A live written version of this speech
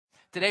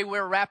Today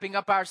we're wrapping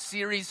up our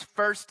series,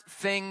 First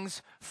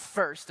Things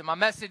First. And my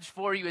message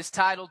for you is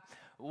titled,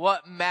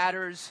 What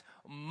Matters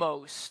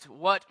Most?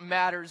 What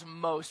matters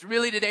most?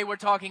 Really today we're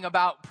talking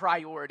about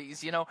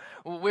priorities.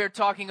 We're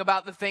talking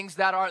about the things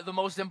that are the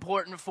most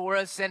important for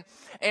us.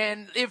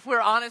 And if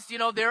we're honest,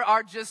 there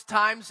are just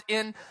times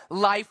in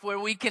life where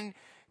we can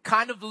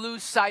kind of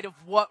lose sight of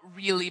what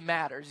really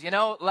matters,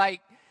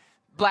 like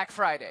Black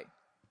Friday.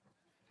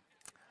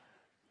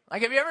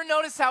 Like, have you ever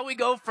noticed how we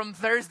go from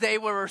Thursday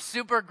where we're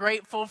super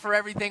grateful for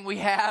everything we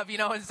have?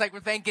 It's like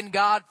we're thanking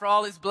God for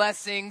all his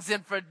blessings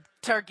and for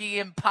turkey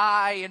and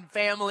pie and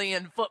family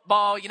and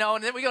football,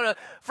 and then we go to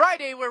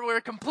Friday where we're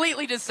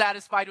completely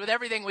dissatisfied with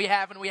everything we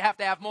have and we have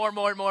to have more.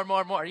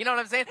 You know what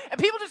I'm saying? And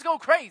people just go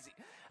crazy.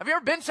 Have you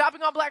ever been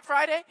shopping on Black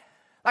Friday?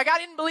 Like, I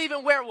didn't believe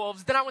in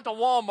werewolves, then I went to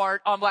Walmart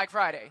on Black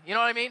Friday. You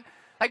know what I mean?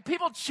 Like,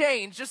 people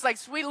change, just like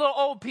sweet little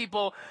old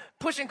people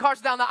pushing cars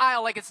down the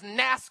aisle like it's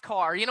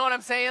NASCAR. You know what I'm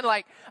saying?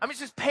 It's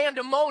just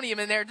pandemonium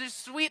in there.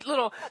 Just sweet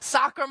little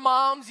soccer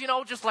moms,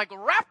 just like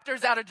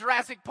raptors out of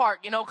Jurassic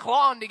Park,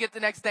 clawing to get the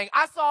next thing.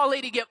 I saw a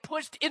lady get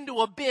pushed into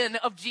a bin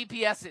of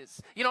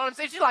GPSs. You know what I'm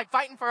saying? She's like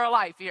fighting for her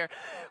life here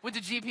with the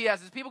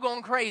GPSs. People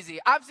going crazy.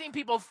 I've seen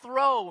people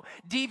throw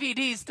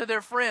DVDs to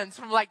their friends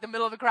from like the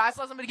middle of the crowd. I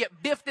saw somebody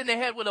get biffed in the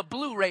head with a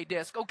Blu-ray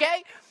disc,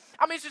 okay?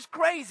 It's just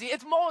crazy.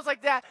 It's moments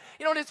like that.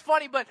 And it's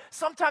funny, but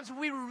sometimes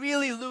we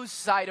really lose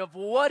sight of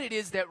what it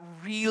is that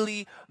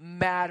really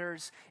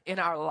matters in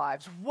our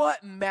lives.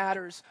 What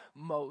matters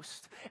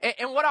most?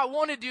 And what I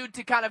want to do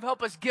to kind of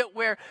help us get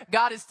where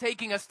God is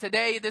taking us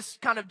today, this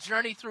kind of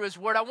journey through his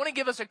word, I want to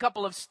give us a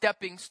couple of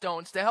stepping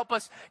stones to help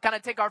us kind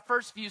of take our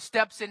first few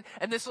steps in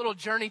this little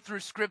journey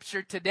through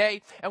scripture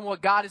today and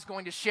what God is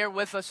going to share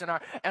with us in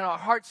our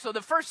hearts. So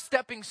the first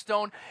stepping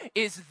stone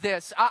is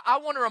this. I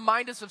want to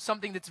remind us of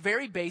something that's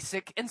very basic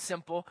and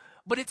simple,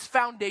 but it's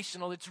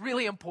foundational. It's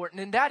really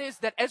important. And that is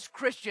that as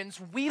Christians,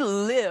 we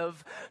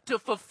live to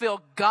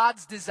fulfill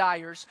God's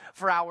desires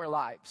for our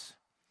lives.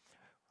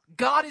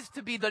 God is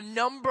to be the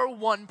number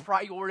one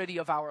priority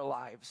of our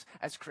lives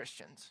as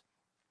Christians.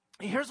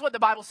 Here's what the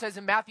Bible says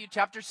in Matthew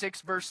chapter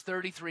 6, verse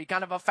 33,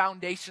 kind of a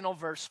foundational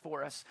verse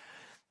for us.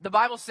 The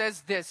Bible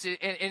says this, and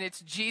it's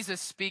Jesus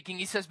speaking.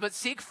 He says, but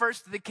seek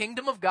first the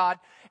kingdom of God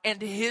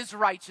and his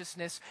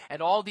righteousness,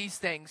 and all these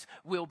things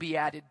will be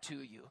added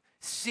to you.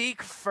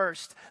 Seek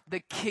first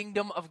the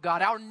kingdom of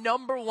God. Our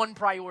number one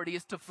priority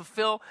is to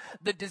fulfill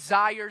the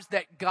desires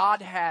that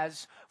God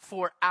has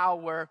for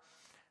our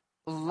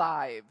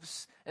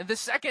lives. And the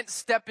second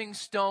stepping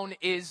stone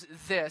is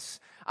this.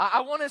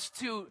 I want us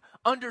to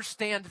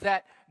understand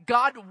that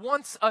God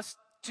wants us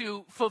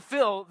to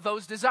fulfill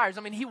those desires.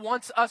 He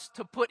wants us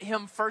to put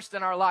him first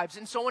in our lives.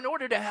 And so in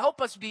order to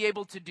help us be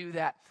able to do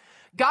that,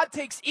 God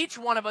takes each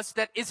one of us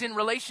that is in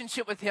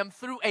relationship with him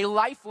through a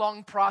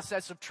lifelong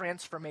process of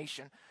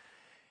transformation.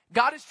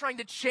 God is trying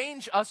to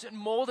change us and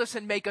mold us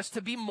and make us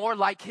to be more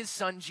like his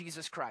son,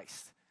 Jesus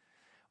Christ.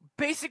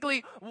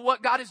 Basically,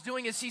 what God is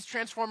doing is he's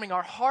transforming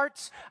our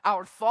hearts,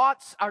 our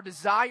thoughts, our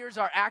desires,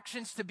 our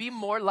actions to be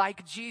more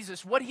like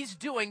Jesus. What he's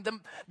doing,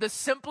 the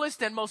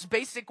simplest and most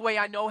basic way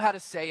I know how to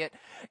say it,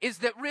 is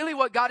that really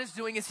what God is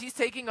doing is he's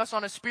taking us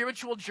on a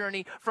spiritual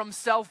journey from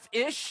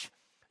selfish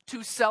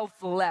to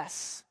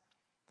selfless.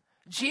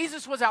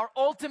 Jesus was our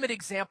ultimate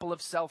example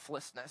of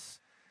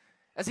selflessness,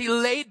 as he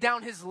laid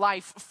down his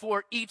life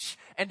for each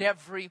and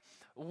every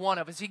one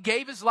of us. He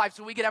gave his life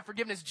so we could have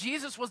forgiveness.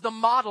 Jesus was the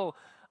model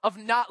of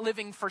not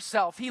living for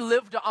self. He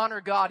lived to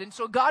honor God. And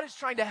so God is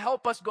trying to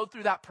help us go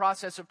through that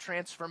process of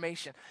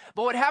transformation.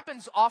 But what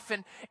happens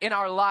often in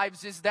our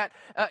lives is that,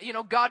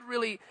 God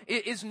really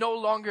is no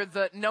longer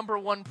the number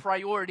one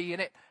priority.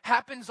 And it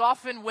happens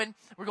often when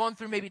we're going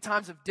through maybe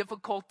times of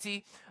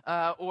difficulty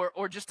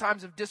or just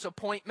times of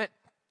disappointment.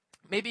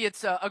 Maybe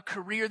it's a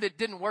career that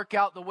didn't work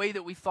out the way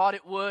that we thought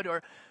it would,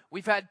 or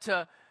we've had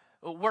to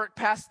work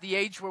past the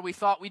age where we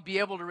thought we'd be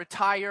able to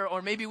retire,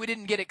 or maybe we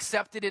didn't get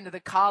accepted into the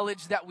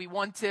college that we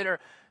wanted, or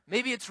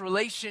maybe it's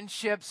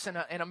relationships and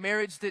a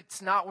marriage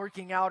that's not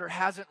working out or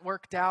hasn't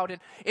worked out.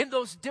 And in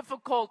those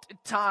difficult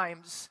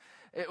times,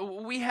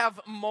 we have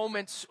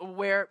moments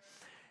where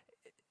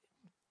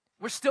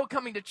we're still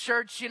coming to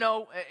church,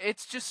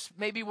 it's just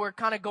maybe we're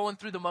kind of going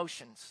through the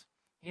motions.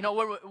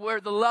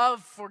 Where the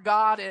love for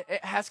God, it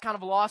has kind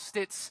of lost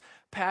its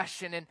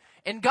passion.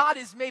 And God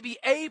is maybe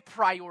a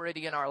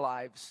priority in our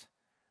lives,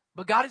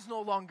 but God is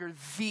no longer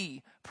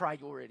the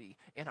priority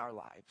in our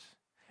lives.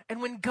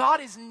 And when God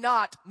is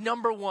not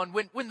number one,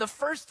 when the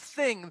first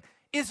thing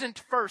isn't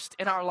first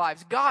in our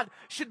lives, God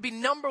should be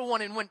number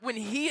one. And when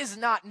he is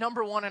not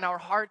number one in our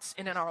hearts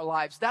and in our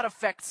lives, that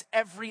affects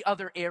every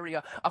other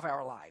area of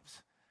our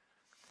lives.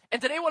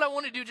 And today what I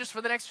want to do just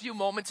for the next few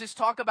moments is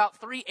talk about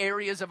 3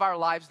 areas of our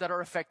lives that are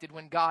affected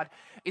when God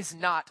is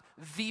not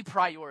the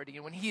priority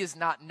and when he is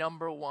not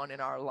number one in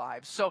our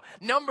lives. So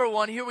number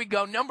one, here we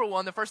go. Number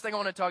one, the first thing I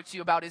want to talk to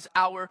you about is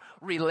our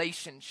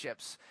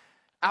relationships.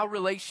 Our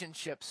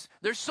relationships.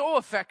 They're so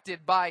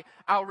affected by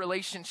our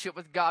relationship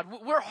with God.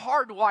 We're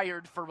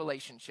hardwired for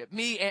relationship,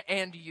 me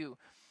and you.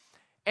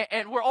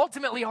 And we're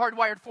ultimately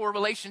hardwired for a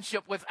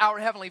relationship with our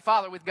Heavenly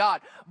Father, with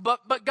God.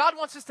 But God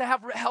wants us to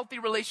have healthy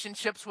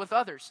relationships with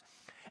others.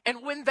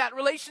 And when that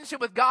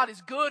relationship with God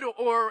is good,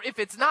 or if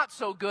it's not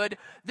so good,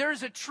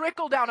 there's a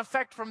trickle-down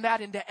effect from that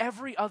into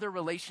every other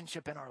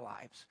relationship in our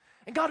lives.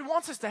 And God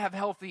wants us to have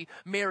healthy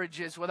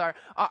marriages with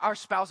our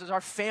spouses,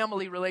 our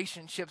family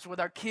relationships with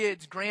our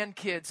kids,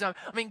 grandkids. I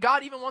mean,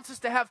 God even wants us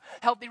to have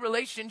healthy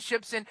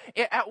relationships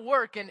at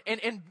work and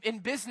in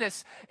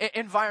business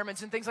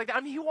environments and things like that.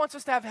 I mean, He wants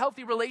us to have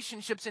healthy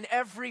relationships in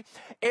every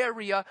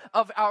area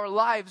of our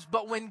lives.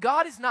 But when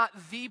God is not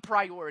the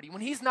priority,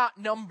 when He's not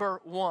number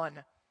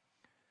one,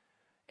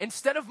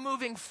 instead of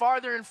moving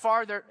farther and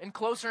farther and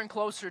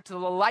closer to the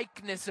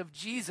likeness of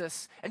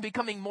Jesus and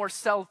becoming more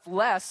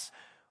selfless,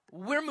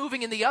 we're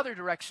moving in the other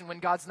direction when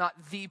God's not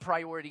the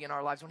priority in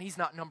our lives, when He's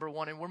not number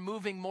one, and we're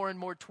moving more and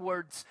more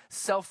towards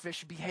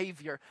selfish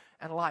behavior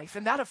and life.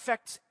 And that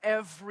affects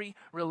every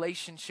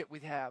relationship we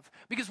have.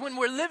 Because when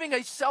we're living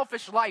a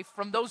selfish life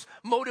from those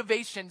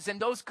motivations and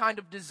those kind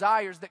of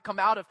desires that come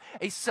out of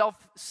a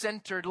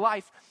self-centered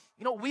life,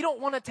 we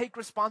don't want to take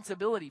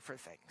responsibility for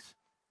things.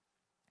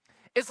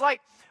 It's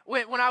like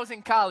when I was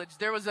in college,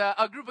 there was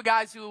a group of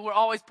guys who were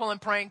always pulling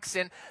pranks,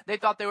 and they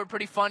thought they were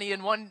pretty funny.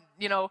 And one,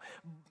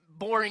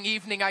 boring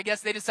evening, I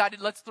guess, they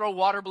decided, let's throw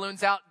water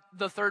balloons out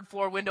the third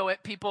floor window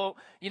at people,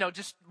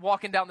 just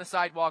walking down the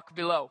sidewalk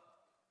below.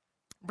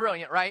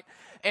 Brilliant, right?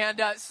 And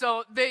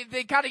so they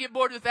kind of get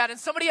bored with that, and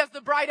somebody has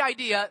the bright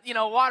idea,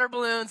 water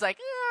balloons,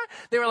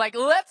 they were like,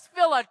 let's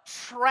fill a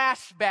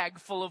trash bag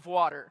full of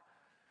water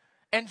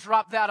and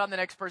drop that on the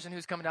next person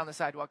who's coming down the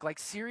sidewalk. Like,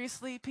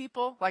 seriously,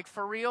 people? Like,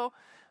 for real?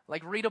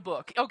 Like, read a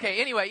book.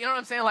 Okay, anyway, you know what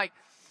I'm saying?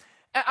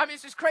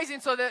 It's just crazy.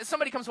 And so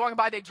somebody comes walking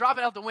by, they drop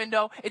it out the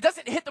window. It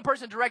doesn't hit the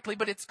person directly,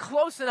 but it's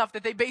close enough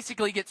that they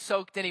basically get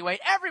soaked anyway.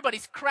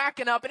 Everybody's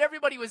cracking up, and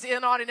everybody was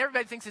in on it, and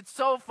everybody thinks it's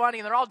so funny,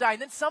 and they're all dying.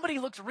 Then somebody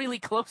looks really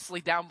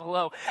closely down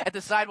below at the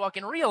sidewalk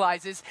and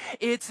realizes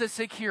it's a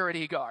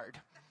security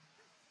guard.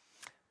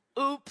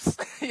 Oops,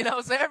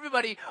 so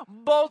everybody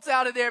bolts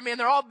out of there, man.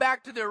 They're all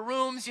back to their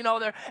rooms,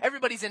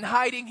 everybody's in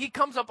hiding. He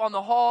comes up on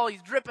the hall,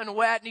 he's dripping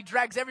wet, and he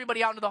drags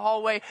everybody out into the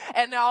hallway,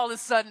 and now all of a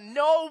sudden,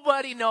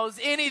 nobody knows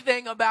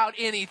anything about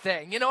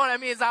anything. You know what I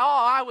mean? It's like,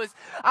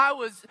 I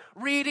was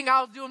reading, I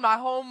was doing my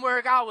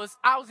homework, I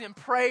was in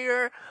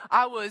prayer,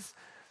 I was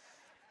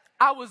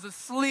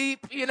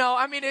asleep,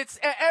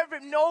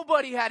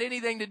 nobody had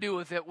anything to do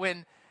with it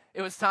when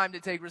it was time to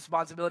take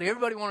responsibility.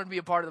 Everybody wanted to be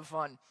a part of the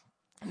fun.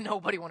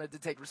 Nobody wanted to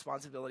take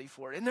responsibility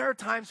for it. And there are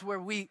times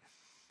where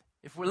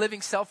if we're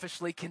living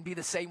selfishly, can be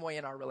the same way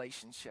in our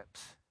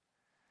relationships.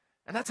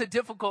 And that's a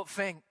difficult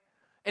thing.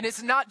 And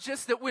it's not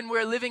just that when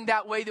we're living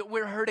that way that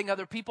we're hurting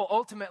other people.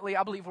 Ultimately,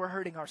 I believe we're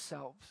hurting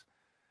ourselves.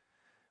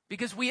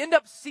 Because we end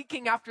up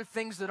seeking after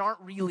things that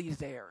aren't really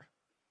there.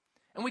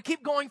 And we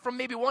keep going from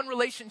maybe one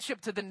relationship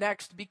to the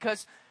next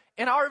because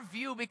in our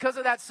view, because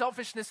of that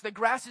selfishness, the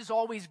grass is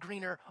always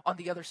greener on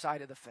the other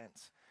side of the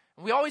fence.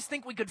 We always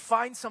think we could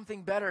find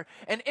something better.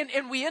 And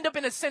we end up,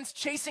 in a sense,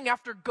 chasing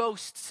after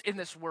ghosts in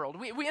this world.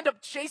 We end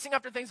up chasing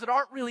after things that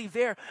aren't really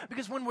there.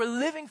 Because when we're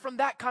living from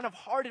that kind of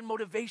heart and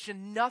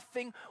motivation,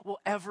 nothing will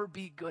ever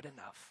be good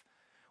enough.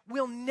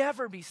 We'll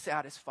never be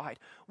satisfied.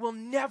 We'll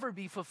never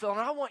be fulfilled.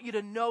 And I want you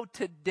to know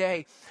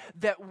today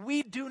that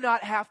we do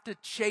not have to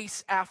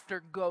chase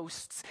after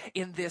ghosts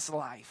in this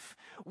life.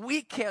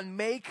 We can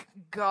make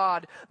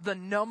God the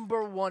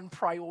number one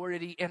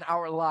priority in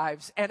our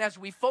lives. And as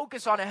we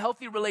focus on a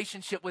healthy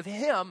relationship with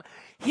Him,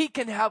 He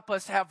can help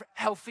us have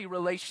healthy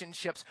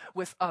relationships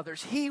with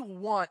others. He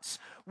wants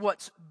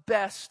what's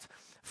best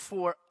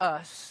for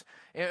us.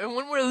 And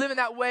when we're living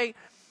that way,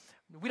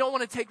 we don't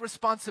want to take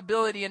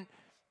responsibility. And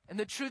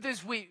the truth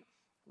is we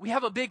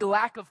have a big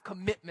lack of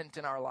commitment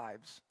in our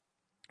lives.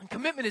 And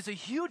commitment is a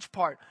huge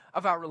part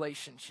of our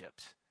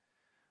relationships.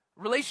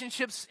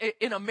 Relationships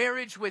in a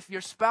marriage with your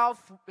spouse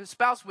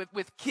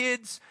with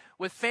kids,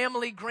 with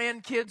family,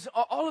 grandkids,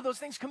 all of those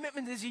things.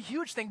 Commitment is a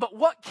huge thing. But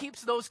what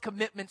keeps those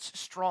commitments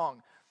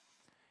strong?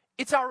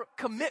 It's our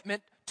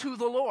commitment to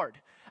the Lord.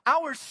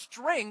 Our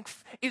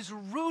strength is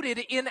rooted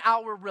in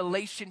our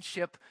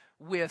relationship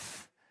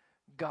with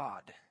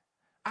God.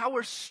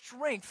 Our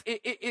strength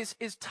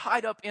is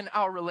tied up in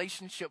our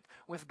relationship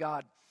with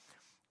God.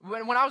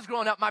 When I was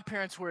growing up, my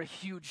parents were a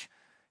huge,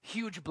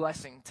 huge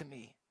blessing to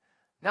me.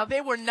 Now,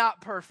 they were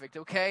not perfect,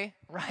 okay?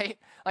 Right?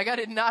 Like, I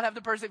did not have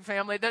the perfect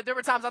family. There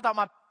were times I thought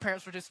my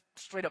parents were just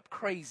straight up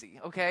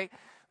crazy, okay?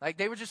 Like,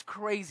 they were just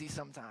crazy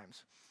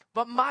sometimes.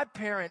 But my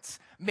parents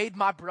made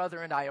my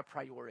brother and I a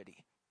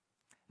priority.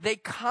 They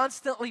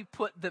constantly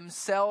put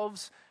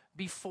themselves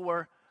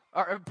before,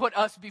 or put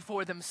us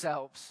before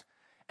themselves.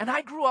 And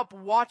I grew up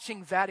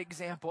watching that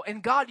example.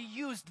 And God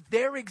used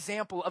their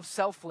example of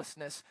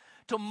selflessness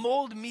to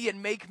mold me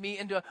and make me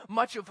into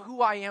much of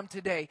who I am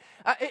today.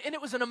 And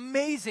it was an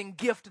amazing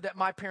gift that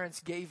my parents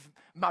gave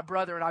my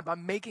brother and I by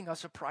making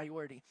us a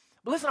priority.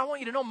 But listen, I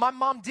want you to know my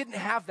mom didn't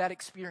have that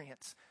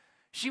experience.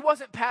 She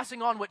wasn't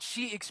passing on what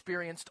she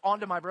experienced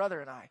onto my brother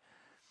and I.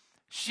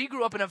 She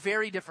grew up in a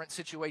very different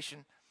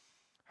situation.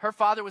 Her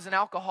father was an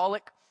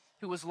alcoholic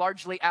who was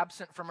largely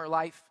absent from her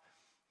life.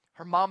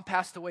 Her mom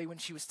passed away when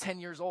she was 10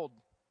 years old.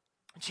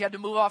 And she had to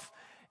move off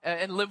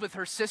and live with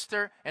her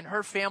sister and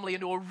her family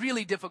into a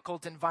really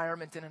difficult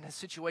environment and in a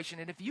situation.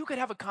 And if you could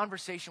have a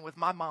conversation with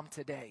my mom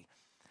today,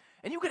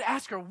 and you could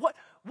ask her, what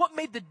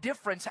made the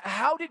difference?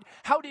 How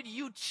did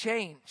you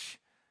change?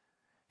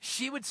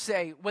 She would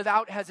say,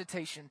 without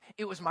hesitation,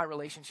 it was my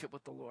relationship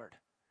with the Lord.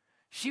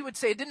 She would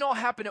say, it didn't all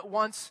happen at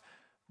once,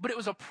 but it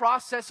was a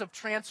process of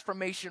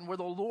transformation where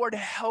the Lord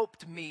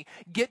helped me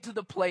get to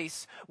the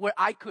place where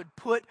I could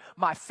put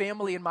my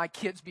family and my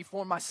kids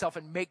before myself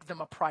and make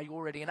them a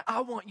priority. And I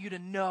want you to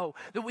know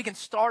that we can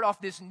start off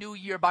this new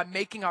year by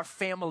making our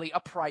family a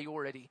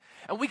priority.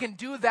 And we can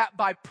do that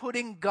by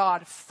putting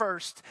God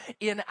first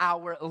in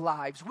our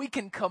lives. We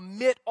can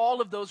commit all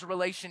of those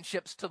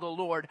relationships to the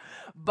Lord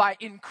by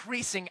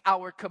increasing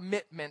our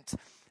commitment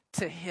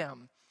to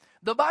Him.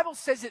 The Bible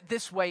says it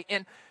this way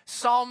in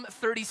Psalm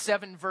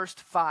 37, verse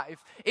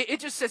 5. It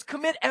just says,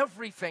 commit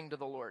everything to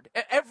the Lord.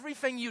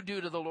 Everything you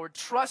do to the Lord,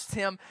 trust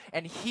Him,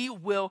 and He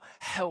will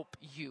help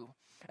you.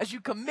 As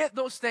you commit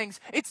those things,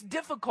 it's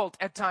difficult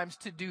at times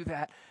to do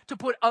that, to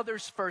put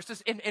others first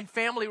in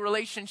family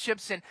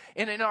relationships and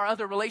in our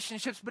other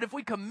relationships. But if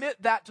we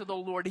commit that to the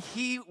Lord,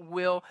 He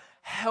will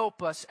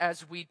help us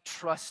as we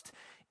trust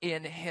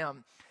in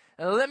Him.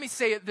 Let me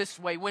say it this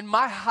way. When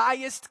my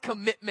highest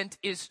commitment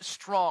is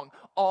strong,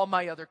 all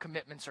my other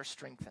commitments are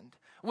strengthened.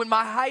 When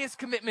my highest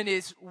commitment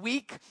is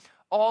weak,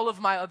 all of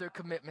my other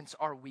commitments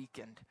are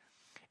weakened.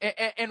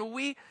 And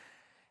we,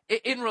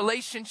 in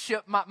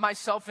relationship,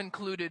 myself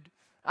included,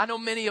 I know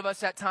many of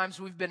us at times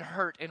we've been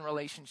hurt in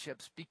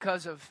relationships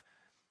because of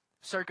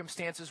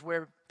circumstances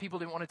where people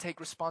didn't want to take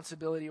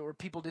responsibility or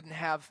people didn't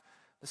have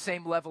the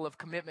same level of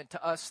commitment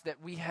to us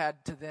that we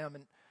had to them.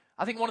 And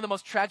I think one of the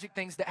most tragic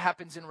things that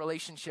happens in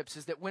relationships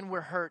is that when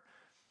we're hurt,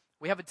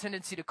 we have a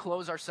tendency to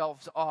close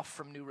ourselves off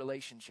from new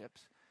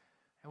relationships.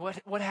 And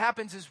what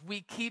happens is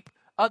we keep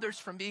others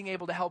from being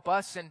able to help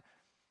us, and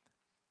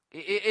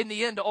in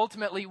the end,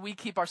 ultimately, we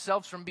keep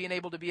ourselves from being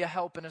able to be a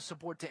help and a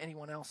support to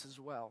anyone else as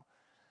well.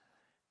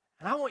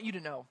 And I want you to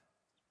know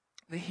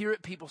that here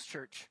at People's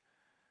Church,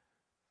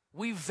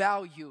 we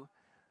value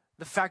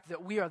the fact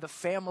that we are the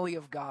family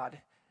of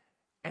God,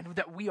 and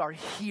that we are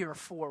here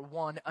for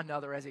one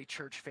another as a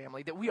church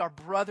family. That we are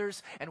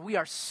brothers and we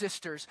are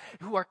sisters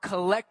who are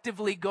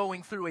collectively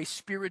going through a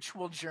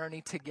spiritual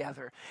journey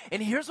together.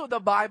 And here's what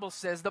the Bible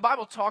says. The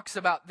Bible talks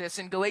about this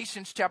in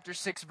Galatians chapter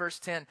 6, verse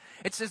 10.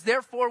 It says,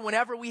 therefore,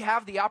 whenever we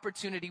have the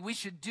opportunity, we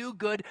should do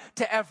good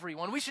to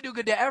everyone. We should do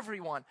good to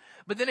everyone.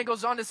 But then it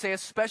goes on to say,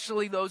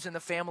 especially those in the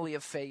family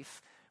of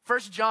faith. 1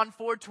 John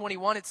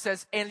 4:21, it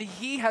says, and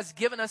He has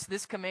given us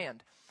this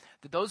command,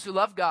 that those who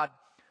love God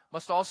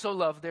must also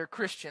love their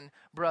Christian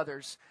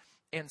brothers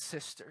and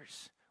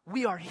sisters.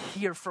 We are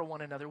here for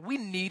one another. We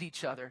need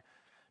each other.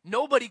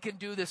 Nobody can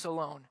do this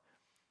alone.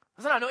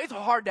 Listen, I know it's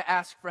hard to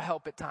ask for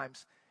help at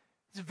times.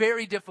 It's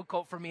very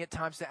difficult for me at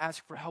times to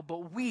ask for help,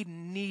 but we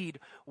need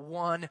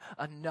one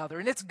another.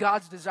 And it's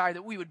God's desire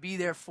that we would be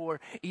there for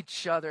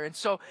each other. And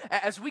so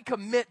as we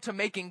commit to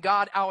making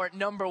God our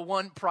number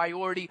one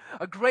priority,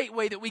 a great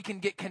way that we can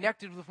get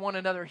connected with one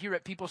another here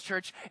at People's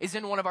Church is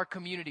in one of our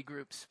community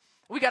groups.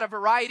 We got a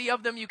variety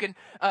of them. You can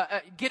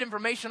get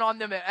information on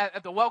them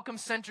at the welcome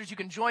centers. You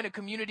can join a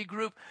community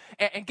group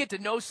and get to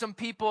know some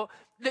people.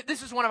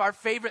 This is one of our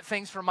favorite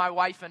things for my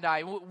wife and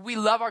I. We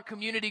love our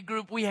community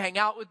group. We hang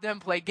out with them,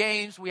 play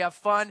games, we have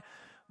fun.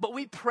 But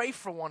we pray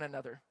for one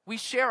another. We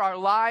share our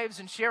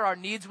lives and share our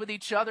needs with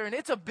each other. And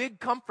it's a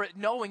big comfort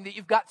knowing that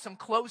you've got some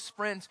close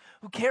friends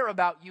who care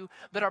about you,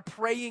 that are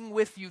praying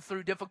with you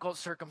through difficult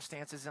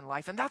circumstances in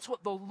life. And that's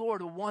what the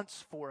Lord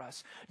wants for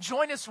us.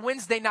 Join us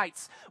Wednesday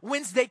nights,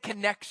 Wednesday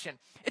Connection.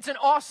 It's an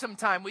awesome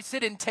time. We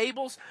sit in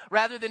tables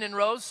rather than in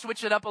rows,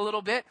 switch it up a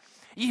little bit.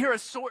 You hear a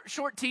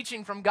short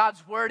teaching from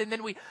God's Word, and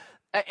then we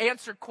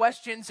answer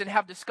questions and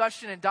have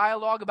discussion and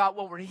dialogue about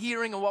what we're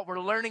hearing and what we're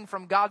learning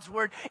from God's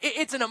Word.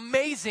 It's an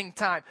amazing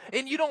time,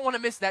 and you don't want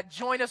to miss that.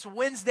 Join us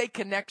Wednesday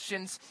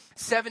Connections,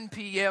 7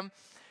 p.m.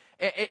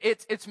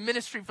 It's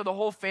ministry for the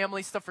whole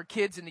family, stuff for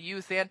kids and the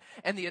youth and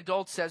the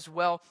adults as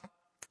well.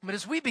 But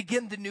as we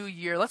begin the new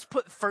year, let's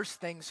put first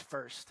things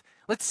first.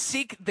 Let's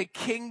seek the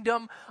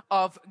kingdom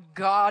of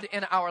God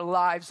in our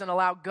lives and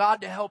allow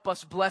God to help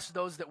us bless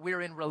those that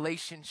we're in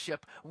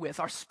relationship with.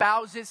 Our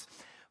spouses,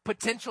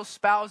 potential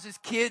spouses,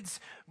 kids,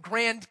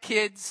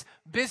 grandkids,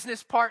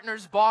 business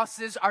partners,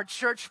 bosses, our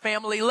church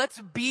family. Let's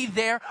be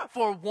there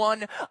for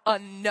one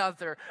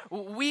another.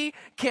 We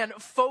can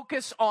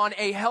focus on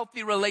a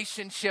healthy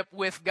relationship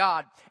with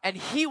God, and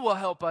He will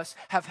help us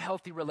have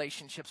healthy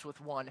relationships with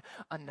one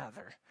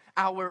another.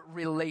 Our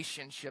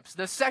relationships.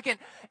 The second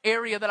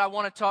area that I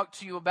want to talk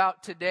to you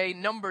about today,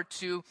 number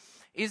 2,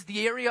 is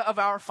the area of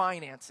our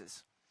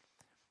finances.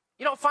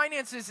 You know,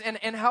 finances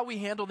and how we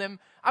handle them,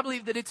 I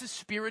believe that it's a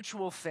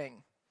spiritual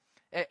thing.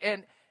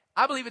 And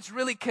I believe it's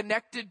really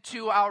connected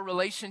to our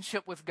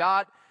relationship with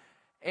God.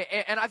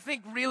 And I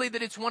think really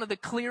that it's one of the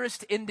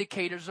clearest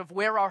indicators of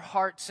where our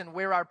hearts and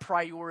where our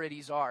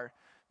priorities are.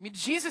 I mean,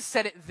 Jesus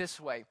said it this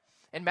way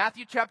in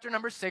Matthew chapter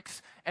number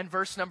 6 and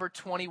verse number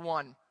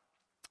 21.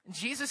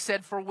 Jesus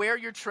said, "For where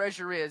your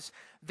treasure is,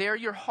 there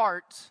your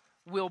heart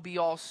will be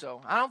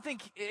also." I don't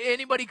think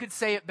anybody could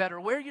say it better.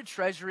 Where your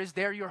treasure is,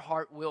 there your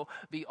heart will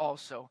be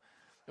also.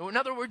 In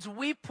other words,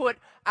 we put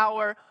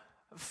our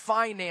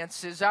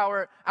finances,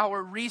 our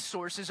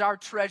resources, our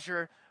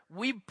treasure,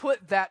 we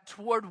put that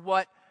toward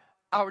what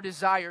our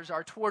desires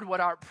are, toward what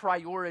our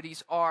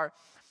priorities are.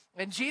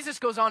 And Jesus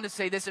goes on to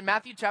say this in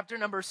Matthew chapter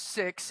number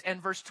 6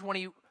 and verse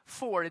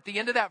 24. At the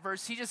end of that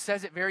verse, he just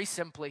says it very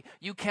simply.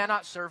 You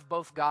cannot serve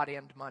both God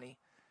and money.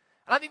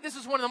 And I think this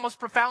is one of the most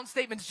profound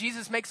statements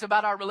Jesus makes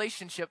about our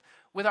relationship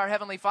with our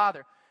Heavenly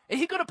Father. And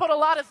he could have put a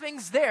lot of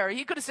things there.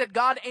 He could have said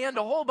God and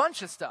a whole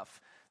bunch of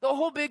stuff. The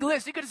whole big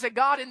list. He could have said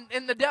God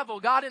and the devil,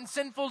 God and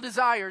sinful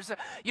desires,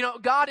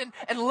 God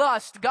and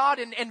lust, God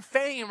and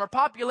fame or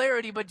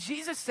popularity. But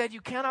Jesus said you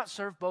cannot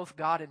serve both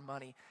God and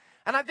money.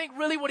 And I think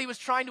really what he was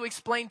trying to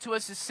explain to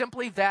us is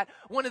simply that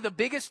one of the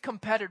biggest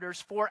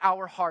competitors for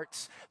our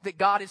hearts that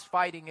God is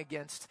fighting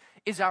against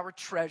is our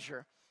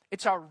treasure.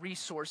 It's our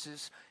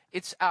resources.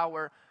 It's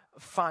our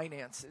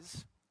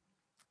finances.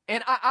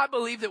 And I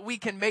believe that we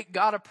can make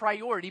God a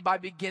priority by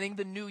beginning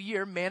the new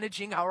year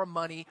managing our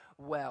money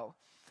well.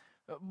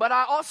 But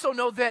I also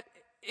know that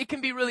it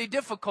can be really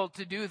difficult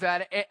to do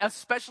that,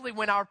 especially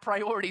when our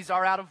priorities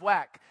are out of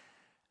whack.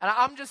 And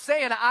I'm just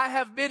saying, I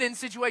have been in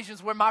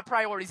situations where my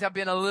priorities have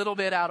been a little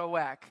bit out of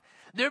whack.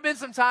 There have been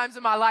some times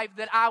in my life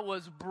that I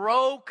was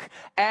broke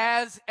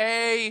as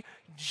a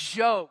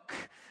joke.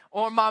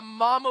 Or my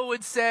mama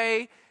would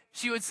say,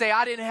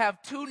 I didn't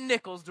have 2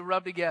 nickels to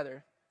rub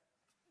together.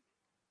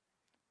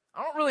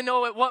 I don't really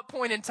know at what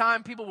point in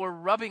time people were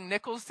rubbing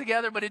nickels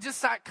together, but it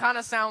just kind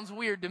of sounds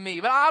weird to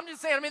me. But I'm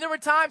just saying, there were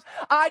times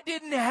I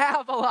didn't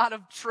have a lot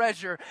of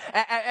treasure,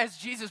 as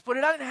Jesus put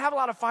it. I didn't have a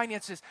lot of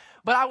finances,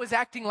 but I was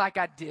acting like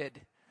I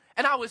did.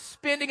 And I was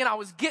spending and I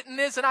was getting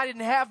this and I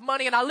didn't have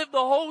money and I lived the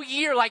whole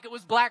year like it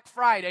was Black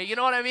Friday. You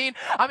know what I mean?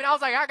 I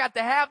was like, I got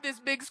to have this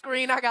big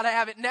screen. I got to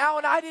have it now.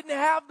 And I didn't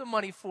have the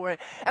money for it.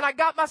 And I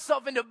got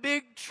myself into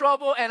big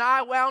trouble and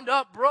I wound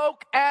up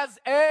broke as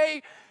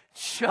a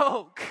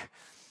joke.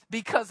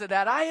 Because of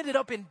that, I ended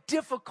up in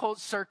difficult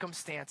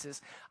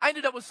circumstances. I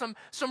ended up with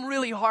some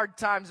really hard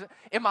times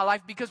in my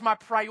life because my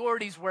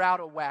priorities were out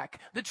of whack.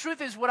 The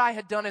truth is, what I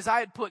had done is I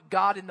had put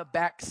God in the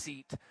back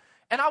seat.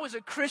 And I was a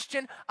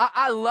Christian.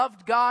 I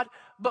loved God,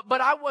 but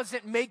I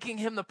wasn't making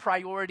him the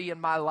priority in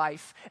my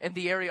life in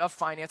the area of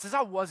finances.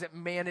 I wasn't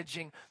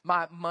managing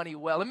my money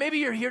well. And maybe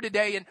you're here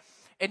today and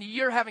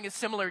you're having a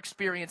similar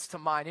experience to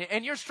mine,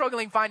 and you're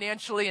struggling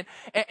financially,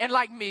 and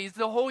like me,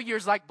 the whole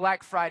year's like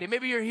Black Friday.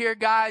 Maybe you're here,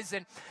 guys,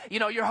 and,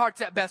 your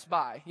heart's at Best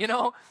Buy,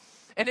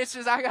 And it's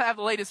just, I got to have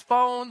the latest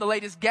phone, the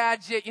latest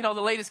gadget, the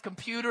latest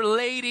computer.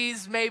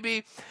 Ladies,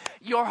 maybe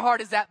your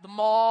heart is at the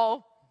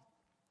mall.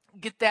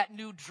 Get that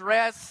new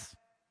dress,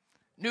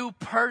 new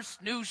purse,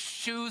 new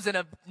shoes, and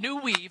a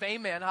new weave.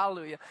 Amen.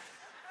 Hallelujah.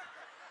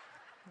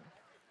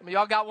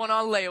 Y'all got one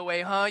on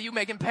layaway, huh? You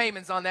making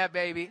payments on that,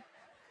 baby.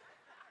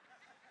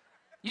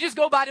 You just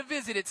go by to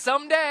visit it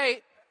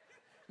someday.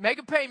 Make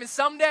a payment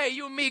someday.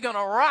 You and me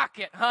gonna rock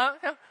it, huh?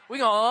 We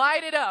gonna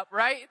light it up,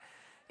 right?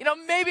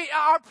 Maybe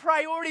our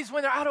priorities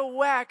when they're out of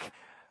whack,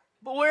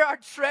 but where our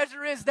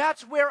treasure is,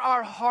 that's where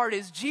our heart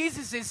is.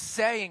 Jesus is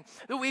saying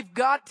that we've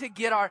got to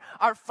get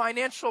our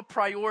financial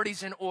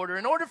priorities in order.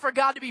 In order for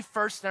God to be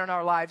first in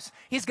our lives,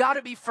 he's got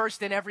to be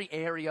first in every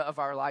area of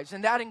our lives,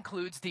 and that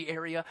includes the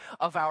area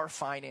of our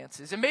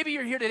finances. And maybe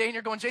you're here today and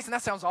you're going, Jason,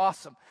 that sounds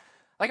awesome.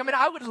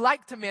 I would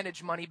like to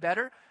manage money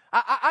better.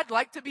 I'd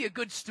like to be a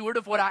good steward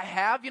of what I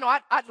have.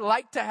 I'd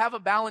like to have a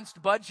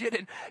balanced budget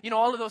and,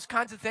 all of those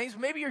kinds of things.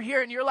 Maybe you're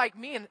here and you're like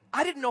me and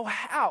I didn't know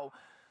how.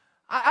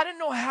 I didn't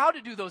know how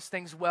to do those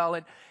things well.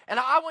 And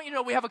I want you to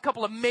know we have a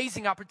couple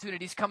amazing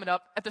opportunities coming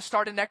up at the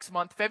start of next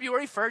month,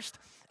 February 1st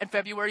and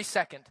February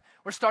 2nd.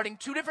 We're starting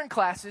 2 different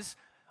classes.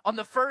 On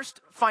the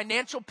 1st,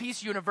 Financial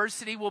Peace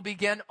University will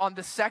begin. On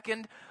the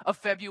 2nd of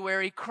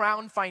February,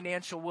 Crown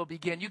Financial will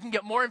begin. You can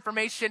get more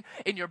information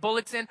in your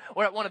bulletin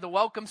or at one of the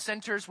welcome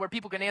centers where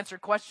people can answer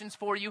questions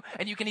for you,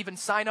 and you can even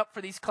sign up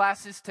for these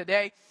classes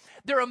today.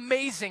 They're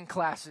amazing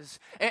classes.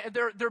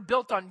 They're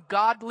built on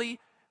godly,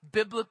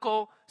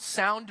 biblical,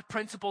 sound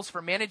principles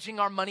for managing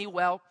our money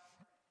well.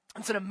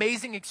 It's an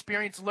amazing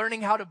experience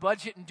learning how to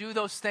budget and do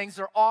those things.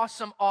 They're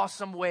awesome,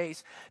 awesome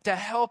ways to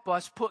help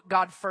us put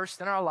God first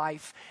in our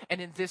life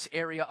and in this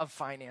area of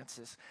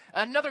finances.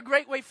 Another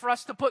great way for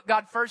us to put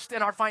God first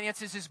in our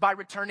finances is by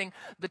returning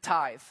the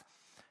tithe.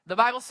 The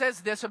Bible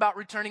says this about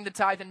returning the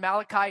tithe in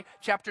Malachi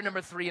chapter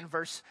number 3 and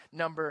verse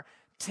number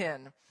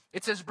 10.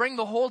 It says, "Bring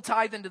the whole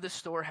tithe into the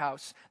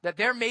storehouse, that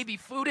there may be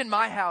food in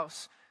my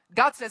house."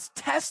 God says,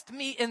 "Test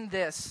me in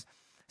this,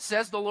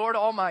 says the Lord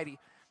Almighty,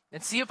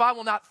 and see if I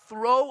will not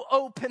throw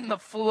open the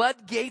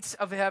floodgates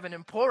of heaven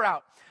and pour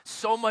out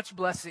so much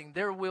blessing.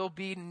 There will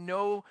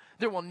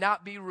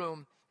not be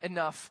room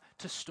enough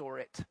to store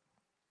it."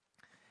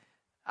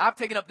 I've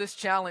taken up this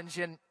challenge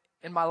in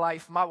my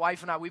life. My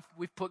wife and I,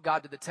 we've put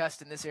God to the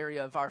test in this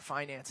area of our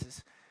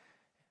finances.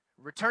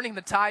 Returning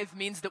the tithe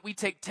means that we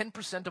take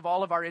 10% of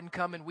all of our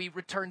income and we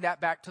return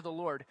that back to the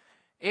Lord.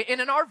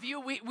 And in our view,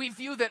 we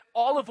view that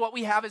all of what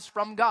we have is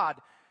from God.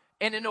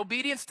 And in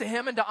obedience to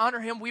Him and to honor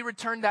Him, we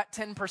return that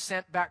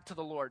 10% back to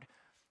the Lord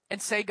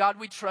and say, God,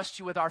 we trust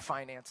you with our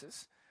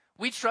finances.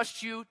 We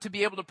trust you to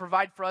be able to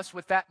provide for us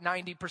with that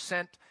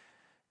 90%.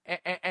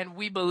 And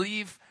we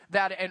believe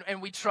that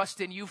and we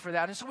trust in you for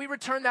that. And so we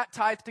return that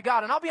tithe to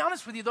God. And I'll be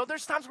honest with you, though,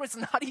 there's times where it's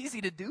not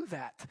easy to do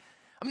that.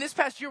 I mean, this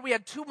past year we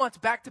had 2 months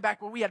back to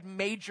back where we had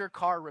major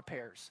car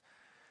repairs.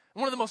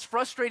 One of the most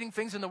frustrating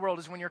things in the world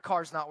is when your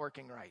car's not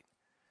working right.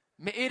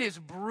 It is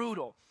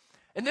brutal.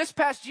 And this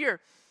past year,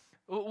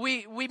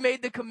 we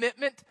made the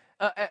commitment,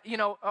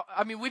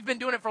 we've been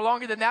doing it for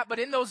longer than that, but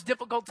in those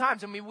difficult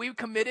times, we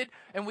committed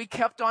and we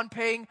kept on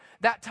paying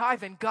that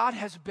tithe, and God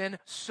has been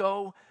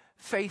so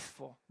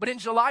faithful. But in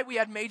July, we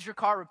had major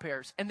car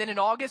repairs. And then in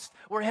August,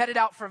 we're headed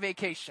out for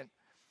vacation.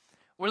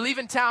 We're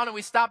leaving town, and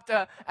we stopped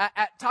at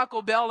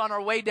Taco Bell on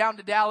our way down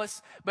to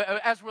Dallas, but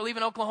as we're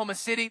leaving Oklahoma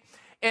City.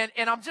 And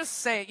I'm just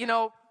saying,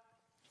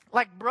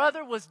 like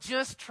brother was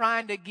just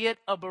trying to get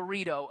a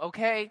burrito,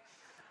 okay?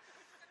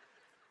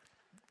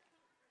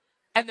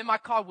 And then my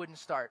car wouldn't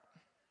start.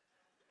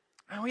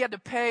 And we had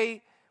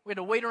to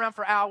wait around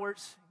for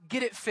hours,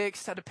 get it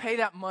fixed, had to pay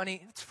that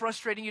money. It's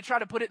frustrating. You try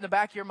to put it in the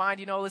back of your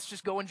mind, let's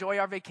just go enjoy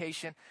our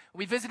vacation.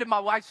 We visited my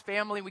wife's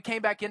family. We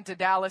came back into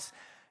Dallas,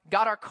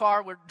 got our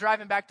car. We're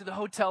driving back to the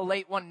hotel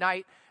late one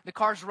night. The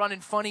car's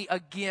running funny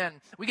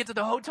again. We get to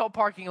the hotel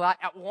parking lot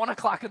at 1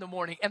 o'clock in the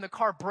morning, and the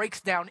car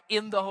breaks down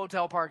in the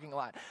hotel parking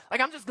lot.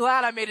 Like, I'm just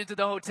glad I made it to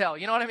the hotel.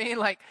 You know what I mean?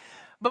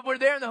 But we're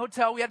there in the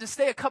hotel. We had to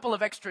stay a couple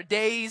of extra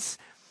days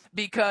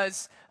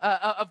because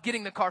of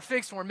getting the car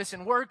fixed, and we're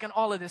missing work and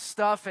all of this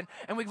stuff.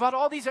 And we've got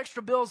all these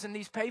extra bills and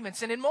these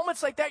payments. And in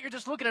moments like that, you're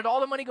just looking at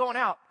all the money going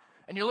out,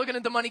 and you're looking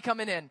at the money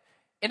coming in.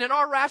 And in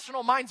our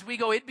rational minds, we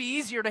go, it'd be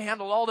easier to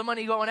handle all the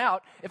money going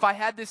out if I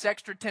had this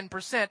extra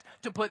 10%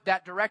 to put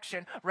that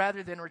direction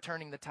rather than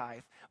returning the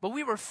tithe. But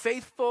we were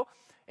faithful,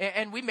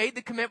 and we made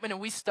the commitment,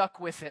 and we stuck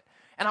with it.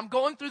 And I'm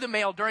going through the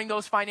mail during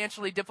those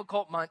financially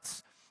difficult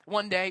months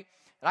one day,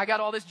 and I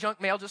got all this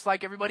junk mail just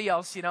like everybody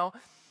else,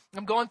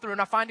 I'm going through, and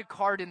I find a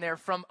card in there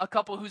from a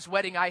couple whose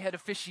wedding I had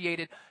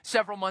officiated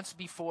several months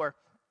before.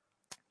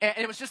 And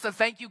it was just a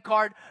thank you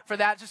card for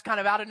that, just kind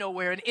of out of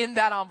nowhere. And in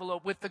that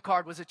envelope with the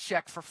card was a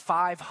check for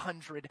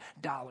 $500.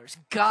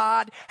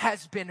 God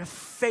has been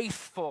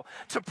faithful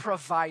to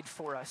provide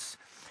for us.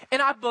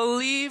 And I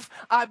believe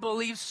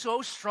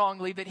so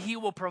strongly that He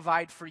will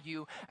provide for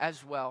you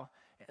as well.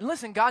 And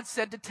listen, God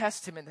said to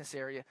test Him in this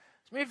area.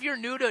 So if you're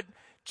new to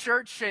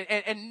church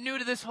and new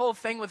to this whole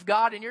thing with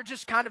God, and you're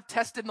just kind of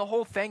testing the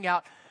whole thing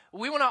out,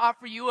 we want to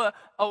offer you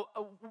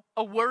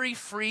a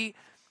worry-free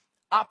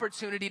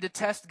opportunity to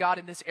test God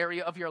in this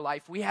area of your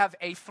life. We have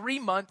a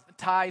 3-month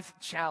tithe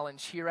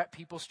challenge here at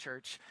People's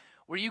Church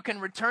where you can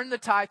return the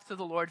tithe to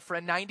the Lord for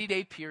a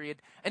 90-day period.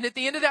 And at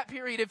the end of that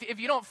period, if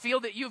you don't feel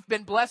that you've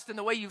been blessed in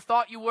the way you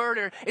thought you were,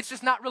 or it's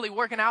just not really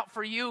working out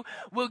for you,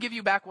 we'll give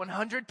you back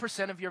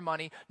 100% of your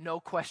money,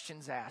 no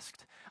questions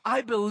asked.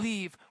 I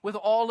believe with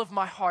all of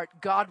my heart,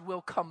 God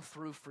will come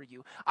through for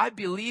you. I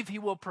believe He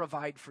will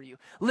provide for you.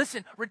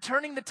 Listen,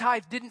 returning the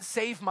tithe didn't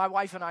save my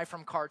wife and I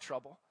from car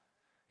trouble.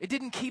 It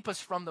didn't keep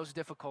us from those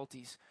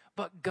difficulties,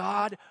 but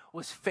God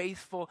was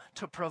faithful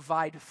to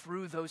provide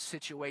through those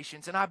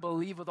situations. And I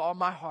believe with all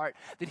my heart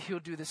that He'll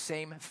do the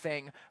same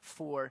thing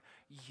for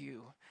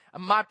you.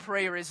 And my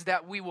prayer is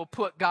that we will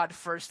put God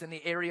first in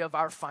the area of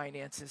our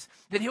finances,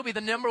 that He'll be the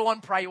number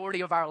one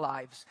priority of our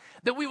lives,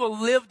 that we will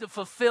live to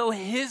fulfill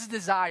His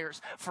desires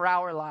for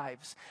our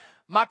lives.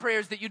 My prayer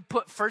is that you'd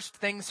put first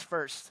things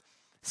first.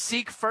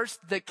 Seek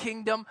first the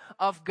kingdom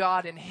of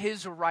God and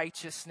His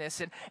righteousness.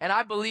 And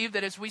I believe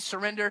that as we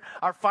surrender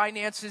our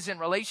finances and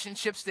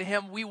relationships to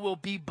Him, we will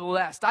be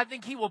blessed. I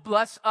think He will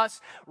bless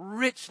us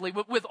richly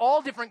with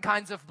all different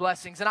kinds of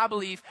blessings. And I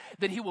believe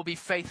that He will be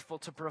faithful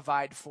to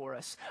provide for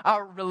us.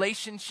 Our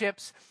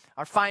relationships,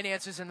 our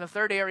finances, and the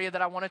third area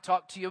that I want to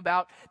talk to you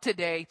about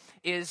today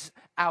is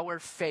our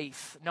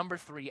faith. Number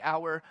 3,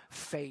 our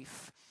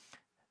faith.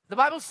 The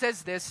Bible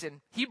says this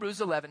in Hebrews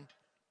 11.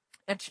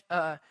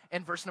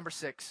 And verse number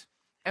 6.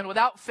 And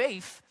without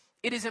faith,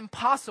 it is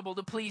impossible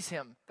to please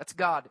Him. That's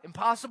God.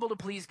 Impossible to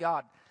please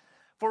God.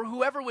 For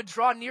whoever would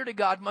draw near to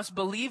God must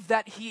believe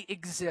that He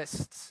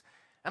exists.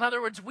 In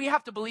other words, we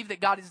have to believe that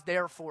God is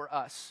there for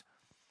us.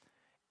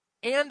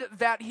 And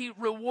that He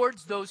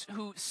rewards those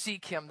who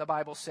seek Him, the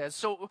Bible says.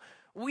 So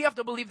we have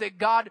to believe that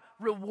God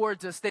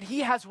rewards us, that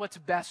He has what's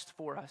best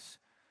for us.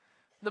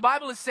 The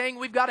Bible is saying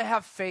we've got to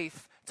have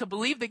faith to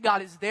believe that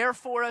God is there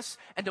for us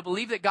and to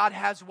believe that God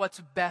has what's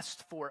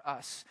best for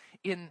us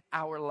in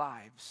our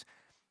lives.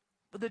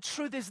 But the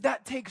truth is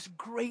that takes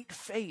great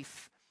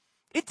faith.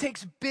 It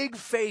takes big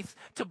faith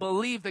to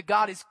believe that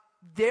God is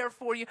there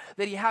for you,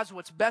 that He has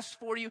what's best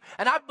for you.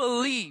 And I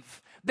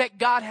believe that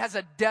God has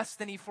a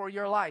destiny for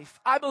your life.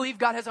 I believe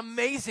God has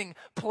amazing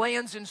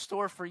plans in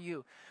store for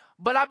you.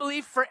 But I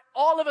believe for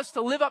all of us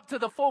to live up to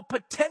the full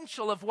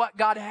potential of what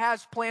God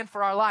has planned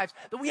for our lives,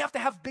 that we have to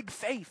have big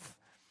faith.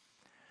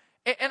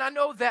 And I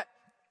know that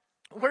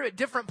we're at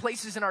different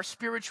places in our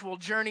spiritual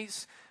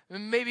journeys.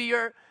 Maybe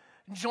you're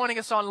joining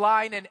us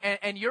online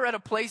and you're at a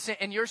place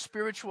in your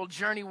spiritual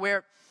journey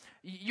where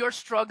you're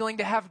struggling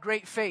to have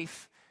great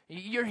faith.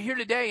 You're here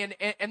today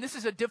and this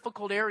is a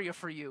difficult area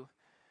for you.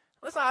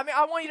 Listen,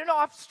 I want you to know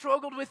I've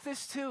struggled with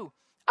this too.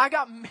 I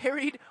got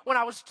married when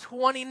I was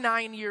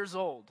 29 years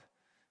old.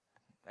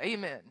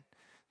 Amen.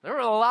 There were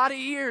a lot of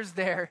years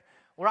there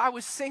where I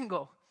was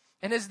single.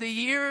 And as the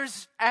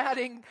years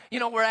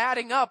were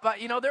adding up,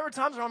 there were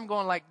times where I'm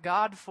going like,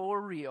 God, for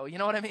real. You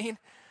know what I mean?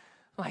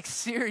 Like,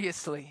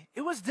 seriously.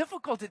 It was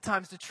difficult at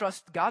times to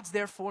trust God's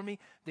there for me,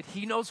 that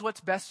he knows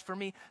what's best for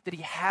me, that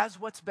he has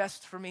what's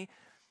best for me.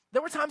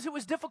 There were times it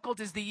was difficult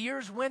as the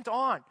years went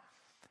on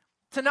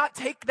to not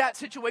take that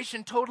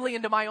situation totally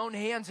into my own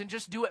hands and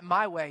just do it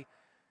my way.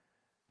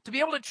 To be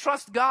able to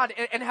trust God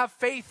and have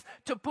faith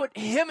to put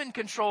him in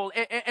control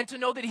and to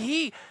know that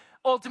he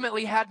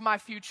ultimately had my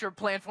future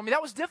planned for me.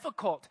 That was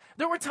difficult.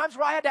 There were times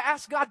where I had to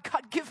ask God,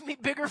 give me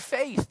bigger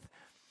faith.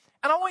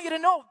 And I want you to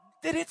know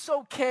that it's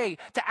okay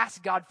to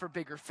ask God for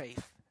bigger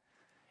faith.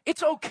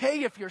 It's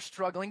okay if you're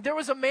struggling. There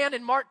was a man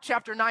in Mark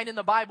chapter 9 in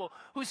the Bible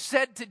who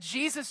said to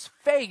Jesus'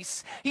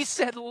 face, he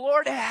said,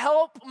 Lord,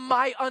 help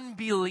my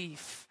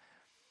unbelief.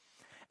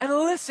 And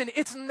listen,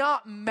 it's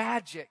not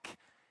magic.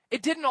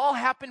 It didn't all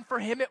happen for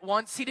him at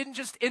once. He didn't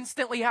just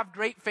instantly have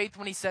great faith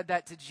when he said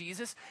that to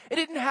Jesus. It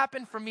didn't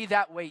happen for me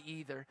that way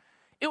either.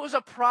 It was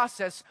a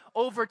process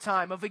over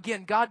time of,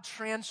 again, God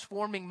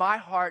transforming my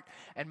heart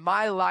and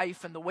my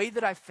life and the way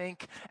that I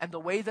think and the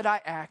way that I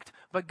act.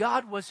 But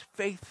God was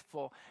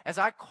faithful as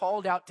I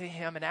called out to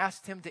him and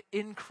asked him to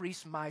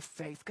increase my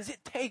faith, because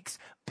it takes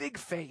big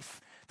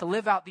faith to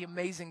live out the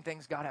amazing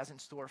things God has in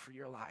store for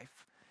your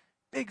life.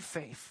 Big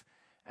faith.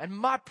 And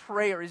my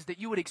prayer is that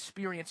you would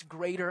experience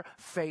greater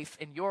faith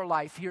in your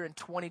life here in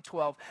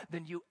 2012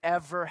 than you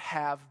ever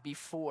have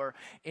before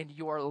in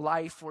your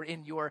life or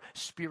in your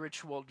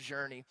spiritual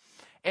journey.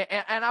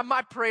 And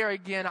my prayer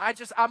again,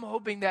 I'm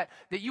hoping that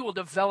you will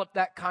develop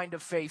that kind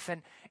of faith.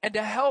 And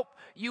to help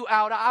you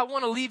out, I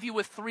want to leave you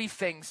with three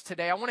things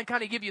today. I want to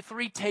kind of give you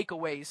three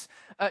takeaways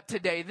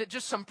today, that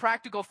just some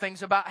practical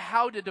things about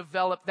how to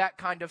develop that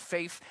kind of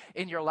faith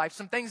in your life.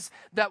 Some things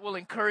that will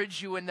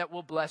encourage you and that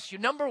will bless you.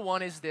 Number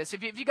one is this.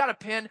 If you got a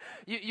pen,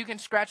 you can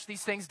scratch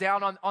these things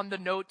down on the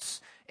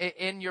notes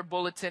in your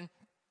bulletin.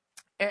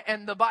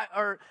 And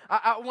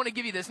I want to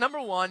give you this.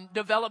 Number one,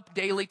 develop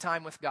daily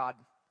time with God.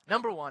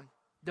 Number one.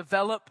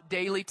 Develop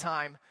daily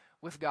time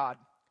with God.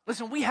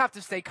 Listen, we have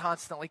to stay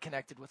constantly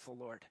connected with the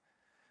Lord.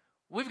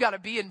 We've got to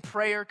be in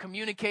prayer,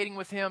 communicating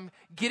with him,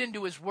 get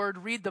into his word,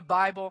 read the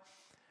Bible,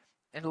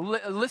 and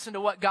listen to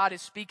what God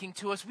is speaking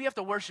to us. We have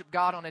to worship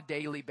God on a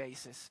daily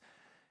basis.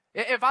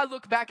 If I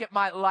look back at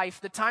my life,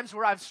 the times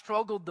where I've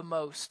struggled the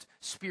most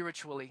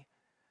spiritually,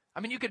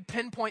 you could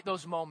pinpoint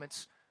those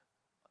moments.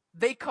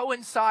 They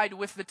coincide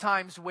with the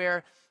times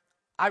where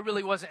I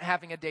really wasn't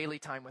having a daily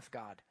time with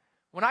God.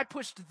 When I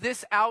pushed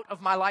this out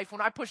of my life,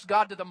 when I pushed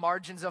God to the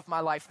margins of my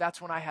life,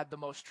 that's when I had the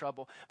most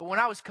trouble. But when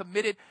I was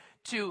committed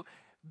to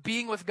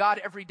being with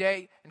God every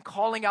day and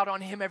calling out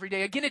on him every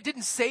day, again, it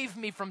didn't save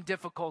me from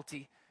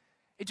difficulty.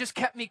 It just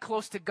kept me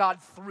close to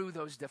God through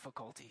those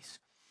difficulties.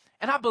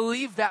 And I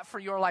believe that for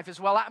your life as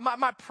well.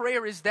 My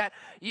prayer is that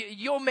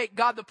you'll make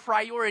God the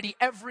priority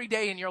every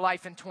day in your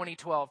life in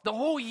 2012. The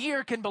whole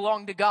year can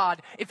belong to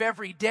God if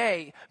every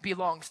day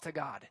belongs to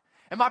God.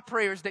 And my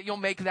prayer is that you'll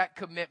make that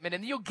commitment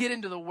and you'll get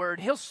into the Word.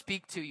 He'll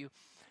speak to you.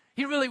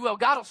 He really will.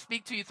 God will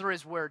speak to you through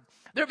his Word.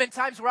 There have been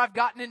times where I've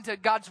gotten into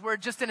God's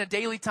Word just in a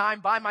daily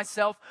time by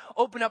myself,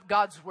 open up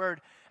God's Word.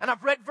 And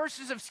I've read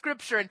verses of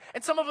Scripture,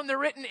 and some of them they're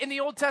written in the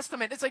Old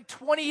Testament. It's like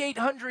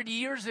 2,800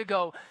 years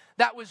ago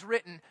that was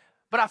written,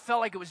 but I felt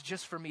like it was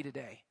just for me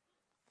today.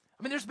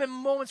 There's been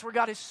moments where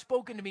God has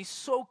spoken to me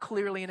so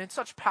clearly and in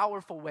such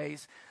powerful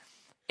ways,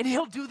 and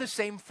he'll do the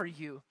same for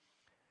you.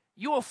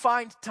 You will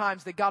find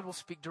times that God will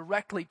speak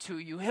directly to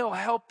you. He'll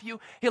help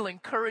you. He'll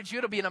encourage you.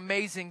 It'll be an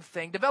amazing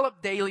thing.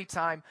 Develop daily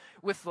time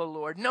with the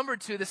Lord. Number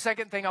two, the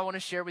second thing I want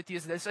to share with you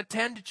is this.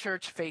 Attend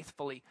church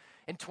faithfully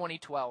in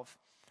 2012.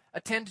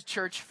 Attend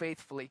church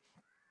faithfully.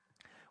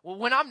 Well,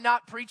 when I'm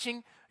not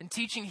preaching and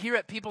teaching here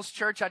at People's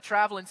Church, I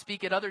travel and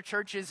speak at other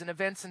churches and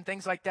events and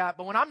things like that.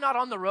 But when I'm not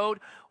on the road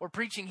or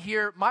preaching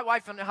here, my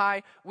wife and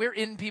I, we're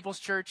in People's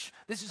Church.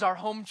 This is our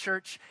home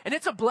church, and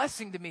it's a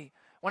blessing to me.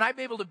 When I'm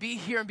able to be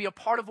here and be a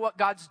part of what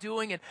God's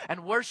doing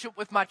and worship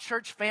with my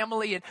church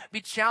family and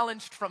be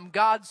challenged from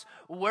God's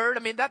word,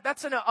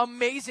 that's an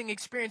amazing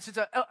experience. It's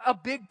a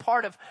big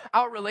part of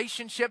our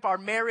relationship, our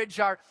marriage,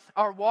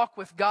 our walk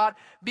with God.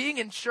 Being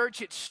in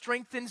church, it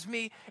strengthens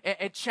me,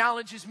 it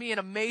challenges me in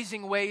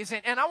amazing ways.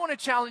 And I want to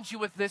challenge you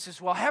with this as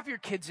well. Have your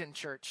kids in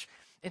church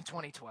in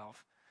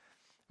 2012.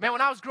 Man,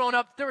 when I was growing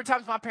up, there were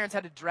times my parents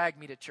had to drag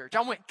me to church.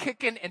 I went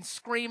kicking and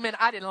screaming.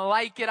 I didn't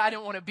like it. I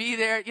didn't want to be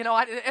there.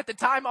 At the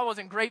time, I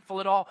wasn't grateful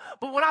at all.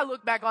 But when I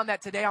look back on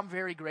that today, I'm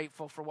very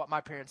grateful for what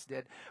my parents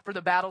did, for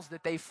the battles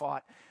that they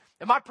fought.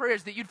 And my prayer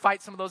is that you'd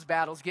fight some of those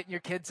battles, getting your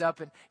kids up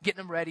and getting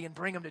them ready and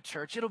bring them to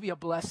church. It'll be a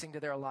blessing to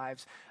their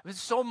lives. I mean,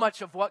 so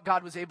much of what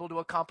God was able to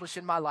accomplish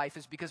in my life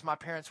is because my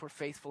parents were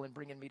faithful in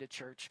bringing me to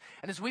church.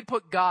 And as we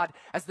put God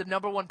as the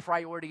number one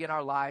priority in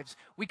our lives,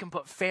 we can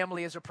put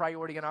family as a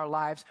priority in our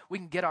lives. We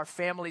can get our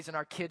families and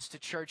our kids to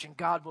church, and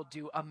God will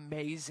do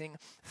amazing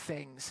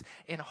things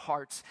in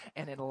hearts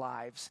and in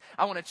lives.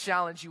 I want to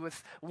challenge you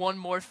with one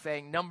more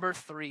thing. Number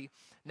three,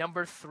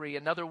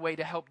 another way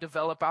to help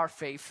develop our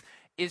faith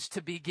is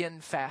to begin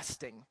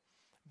fasting.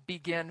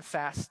 Begin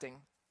fasting.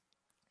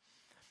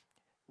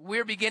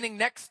 We're beginning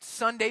next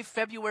Sunday,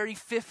 February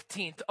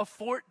 15th, a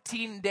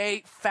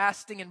 14-day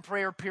fasting and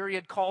prayer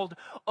period called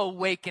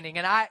Awakening.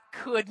 And I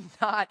could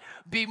not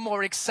be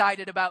more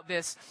excited about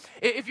this.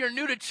 If you're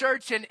new to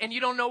church and you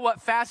don't know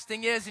what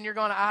fasting is and you're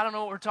going, I don't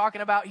know what we're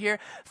talking about here.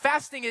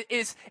 Fasting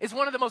is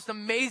one of the most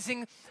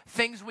amazing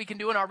things we can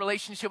do in our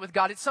relationship with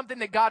God. It's something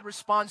that God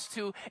responds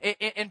to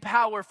in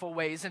powerful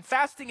ways. And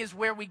fasting is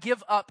where we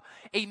give up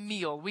a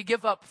meal. We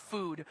give up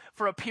food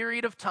for a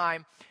period of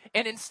time.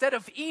 And instead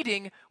of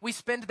eating, we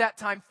spend that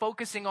time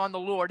focusing on the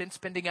Lord and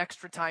spending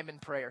extra time in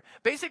prayer.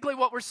 Basically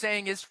what we're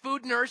saying is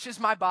food nourishes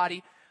my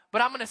body,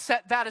 but I'm going to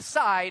set that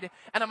aside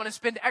and I'm going to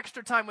spend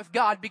extra time with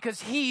God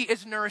because He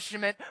is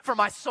nourishment for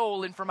my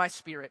soul and for my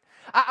spirit.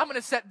 I'm going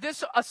to set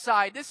this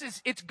aside.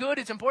 It's good,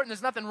 it's important,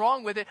 there's nothing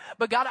wrong with it.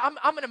 But God, I'm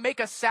going to make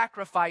a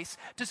sacrifice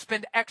to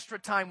spend extra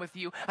time with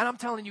you. And I'm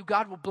telling you,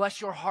 God will bless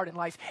your heart and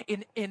life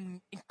in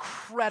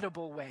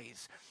incredible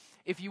ways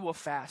if you will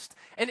fast.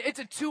 And it's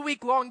a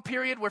 2-week long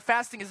period. We're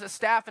fasting as a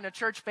staff and a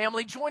church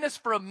family. Join us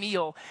for a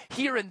meal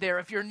here and there.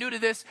 If you're new to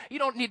this, you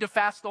don't need to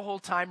fast the whole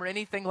time or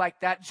anything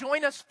like that.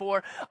 Join us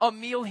for a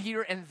meal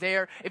here and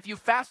there. If you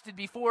fasted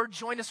before,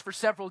 join us for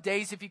several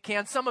days if you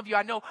can. Some of you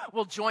I know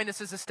will join us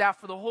as a staff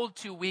for the whole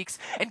 2 weeks.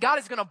 And God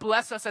is going to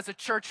bless us as a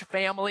church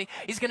family.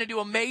 He's going to do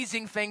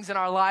amazing things in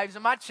our lives.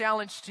 And my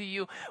challenge to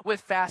you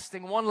with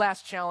fasting, one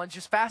last challenge,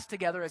 is fast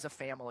together as a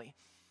family.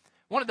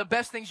 One of the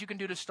best things you can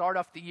do to start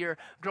off the year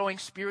growing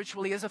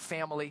spiritually as a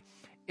family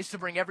is to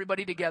bring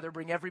everybody together,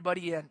 bring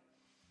everybody in,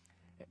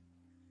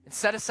 and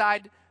set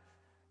aside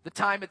the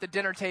time at the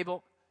dinner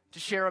table to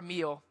share a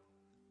meal,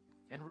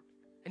 and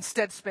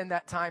instead spend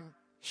that time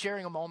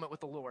sharing a moment with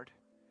the Lord.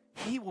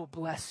 He will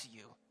bless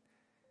you.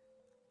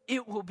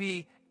 It will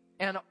be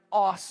an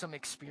awesome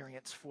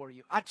experience for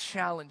you. I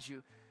challenge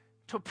you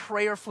to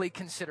prayerfully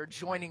consider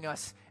joining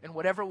us in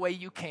whatever way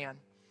you can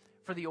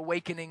for the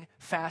awakening,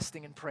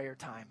 fasting, and prayer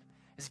time,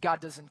 as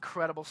God does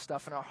incredible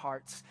stuff in our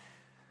hearts.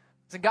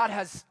 And God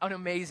has an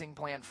amazing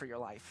plan for your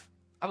life.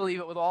 I believe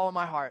it with all of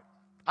my heart.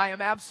 I am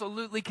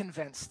absolutely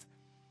convinced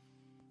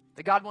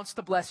that God wants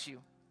to bless you,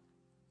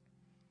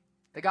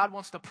 that God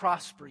wants to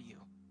prosper you,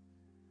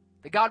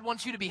 that God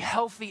wants you to be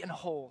healthy and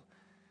whole.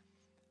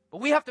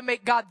 But we have to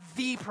make God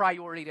the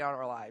priority in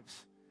our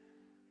lives.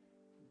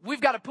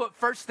 We've got to put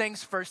first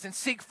things first and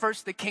seek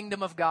first the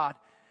kingdom of God.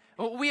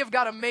 We have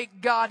got to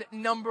make God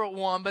number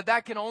one, but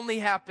that can only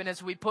happen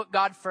as we put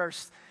God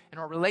first in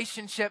our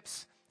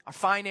relationships, our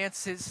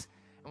finances,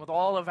 and with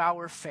all of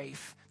our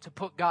faith, to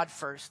put God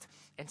first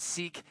and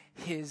seek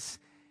His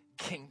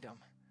kingdom.